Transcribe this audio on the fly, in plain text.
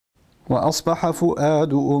وأصبح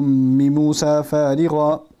فؤاد أم موسى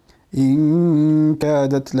فارغا إن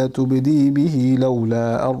كادت لتبدي به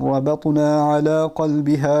لولا أن ربطنا على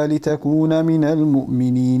قلبها لتكون من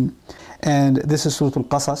المؤمنين. And this is Surah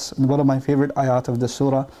Al-Qasas, one of my favorite ayat of the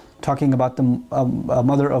surah, talking about the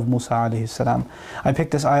mother of Musa alayhi salam. I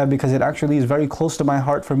picked this ayah because it actually is very close to my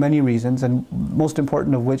heart for many reasons, and most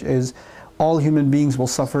important of which is all human beings will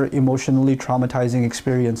suffer emotionally traumatizing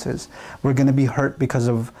experiences. We're going to be hurt because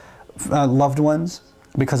of loved ones,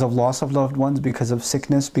 because of loss of loved ones, because of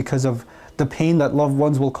sickness, because of the pain that loved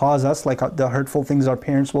ones will cause us, like the hurtful things our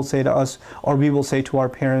parents will say to us, or we will say to our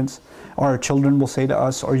parents, or our children will say to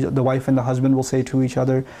us, or the wife and the husband will say to each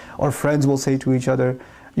other, or friends will say to each other,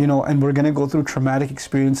 you know, and we're going to go through traumatic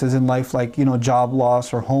experiences in life, like, you know, job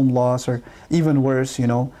loss or home loss, or even worse, you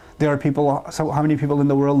know. There are people, so how many people in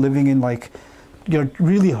the world living in, like, you know,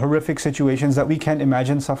 really horrific situations that we can't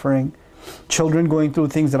imagine suffering. Children going through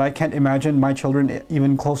things that I can't imagine my children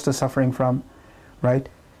even close to suffering from, right?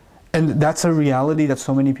 And that's a reality that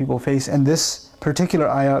so many people face. And this particular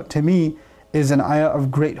ayah, to me, is an ayah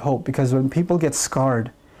of great hope, because when people get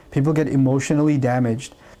scarred, people get emotionally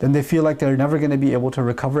damaged, then they feel like they're never going to be able to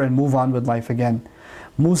recover and move on with life again.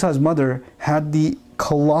 Musa's mother had the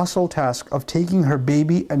colossal task of taking her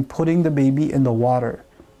baby and putting the baby in the water.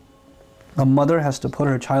 A mother has to put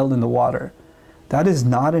her child in the water. That is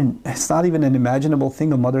it's not even an imaginable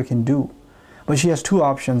thing a mother can do. But she has two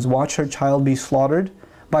options: watch her child be slaughtered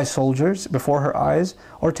by soldiers before her eyes,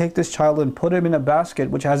 or take this child and put him in a basket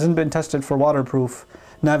which hasn't been tested for waterproof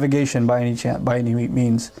navigation by any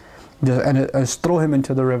means, and throw him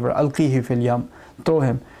into the river. Alqihi fil yam, throw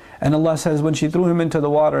him. And Allah says, when she threw him into the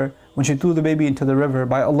water, when she threw the baby into the river,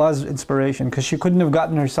 by Allah's inspiration, because she couldn't have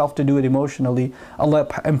gotten herself to do it emotionally, Allah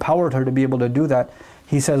empowered her to be able to do that.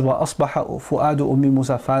 He says, وَأَصْبَحَ فُؤَادُ أُمِّ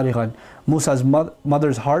مُوسَى فَارِغًا. Musa's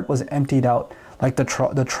mother's heart was emptied out. Like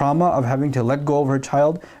the trauma of having to let go of her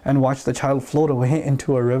child and watch the child float away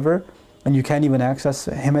into a river, and you can't even access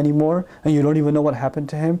him anymore, and you don't even know what happened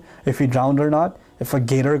to him, if he drowned or not, if a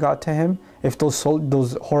gator got to him, if those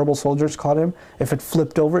horrible soldiers caught him, if it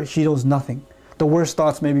flipped over. She knows nothing. The worst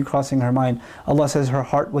thoughts may be crossing her mind. Allah says her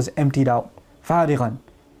heart was emptied out. فَارِغًا.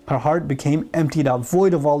 Her heart became emptied out,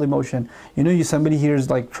 void of all emotion. You know, somebody hears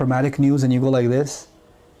like traumatic news and you go like this,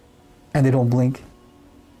 and they don't blink.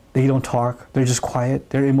 They don't talk, they're just quiet,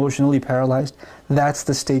 they're emotionally paralyzed. That's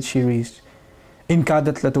the state she reached. In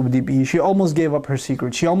kadat latubdi bihi. She almost gave up her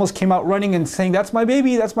secret. She almost came out running and saying, that's my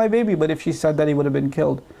baby, that's my baby. But if she said that, he would have been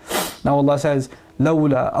killed. Now Allah says,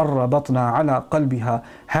 لَوْلَا أَرَّبَطْنَا عَلَىٰ قَلْبِهَا.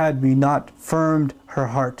 Had we not firmed her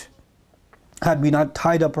heart, had we not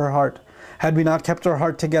tied up her heart, had we not kept her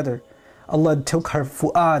heart together, Allah took her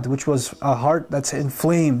fu'ad, which was a heart that's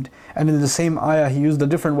inflamed. And in the same ayah, He used a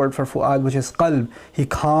different word for fu'ad, which is qalb. He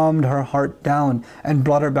calmed her heart down and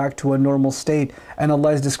brought her back to a normal state. And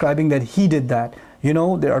Allah is describing that He did that. You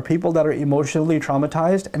know, there are people that are emotionally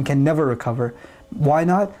traumatized and can never recover. Why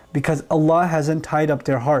not? Because Allah hasn't tied up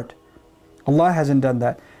their heart. Allah hasn't done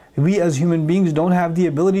that. We as human beings don't have the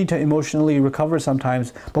ability to emotionally recover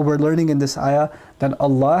sometimes, but we're learning in this ayah that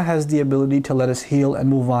Allah has the ability to let us heal and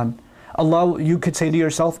move on. Allah, you could say to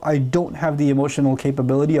yourself, I don't have the emotional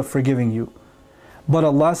capability of forgiving you. But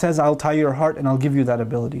Allah says, I'll tie your heart and I'll give you that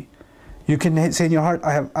ability. You can say in your heart,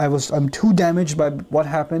 I'm too damaged by what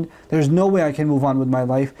happened. There's no way I can move on with my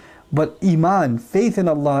life. But Iman, faith in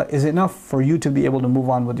Allah, is enough for you to be able to move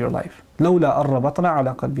on with your life. لَوْلَا أَرَّبَطْنَا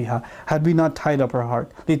عَلَىٰ قَلْبِهَا. Had we not tied up her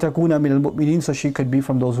heart. لِتَكُونَ مِنَ الْمُؤْمِنِينَ. So she could be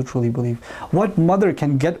from those who truly believe. What mother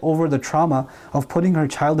can get over the trauma of putting her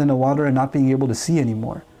child in the water and not being able to see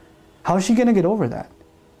anymore? How is she going to get over that?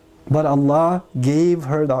 But Allah gave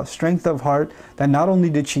her the strength of heart that not only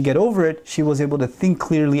did she get over it, she was able to think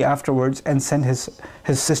clearly afterwards and send his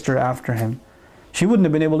sister after him. She wouldn't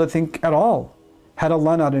have been able to think at all had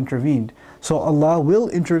Allah not intervened. So Allah will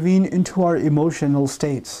intervene into our emotional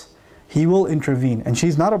states. He will intervene. And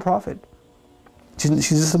she's not a prophet. She's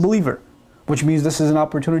just a believer, which means this is an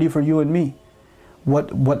opportunity for you and me.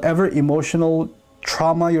 Whatever emotional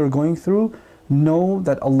trauma you're going through, know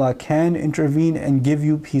that Allah can intervene and give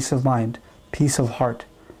you peace of mind, peace of heart.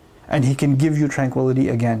 And He can give you tranquility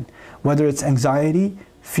again. Whether it's anxiety,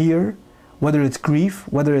 fear, whether it's grief,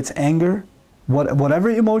 whether it's anger, whatever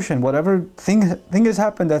emotion, whatever thing has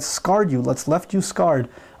happened that's scarred you, that's left you scarred,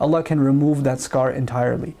 Allah can remove that scar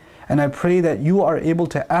entirely. And I pray that you are able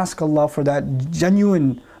to ask Allah for that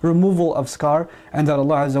genuine removal of scar, and that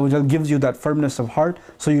Allah Azza wa Jal gives you that firmness of heart,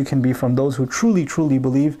 so you can be from those who truly, truly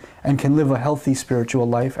believe and can live a healthy spiritual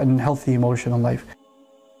life and healthy emotional life.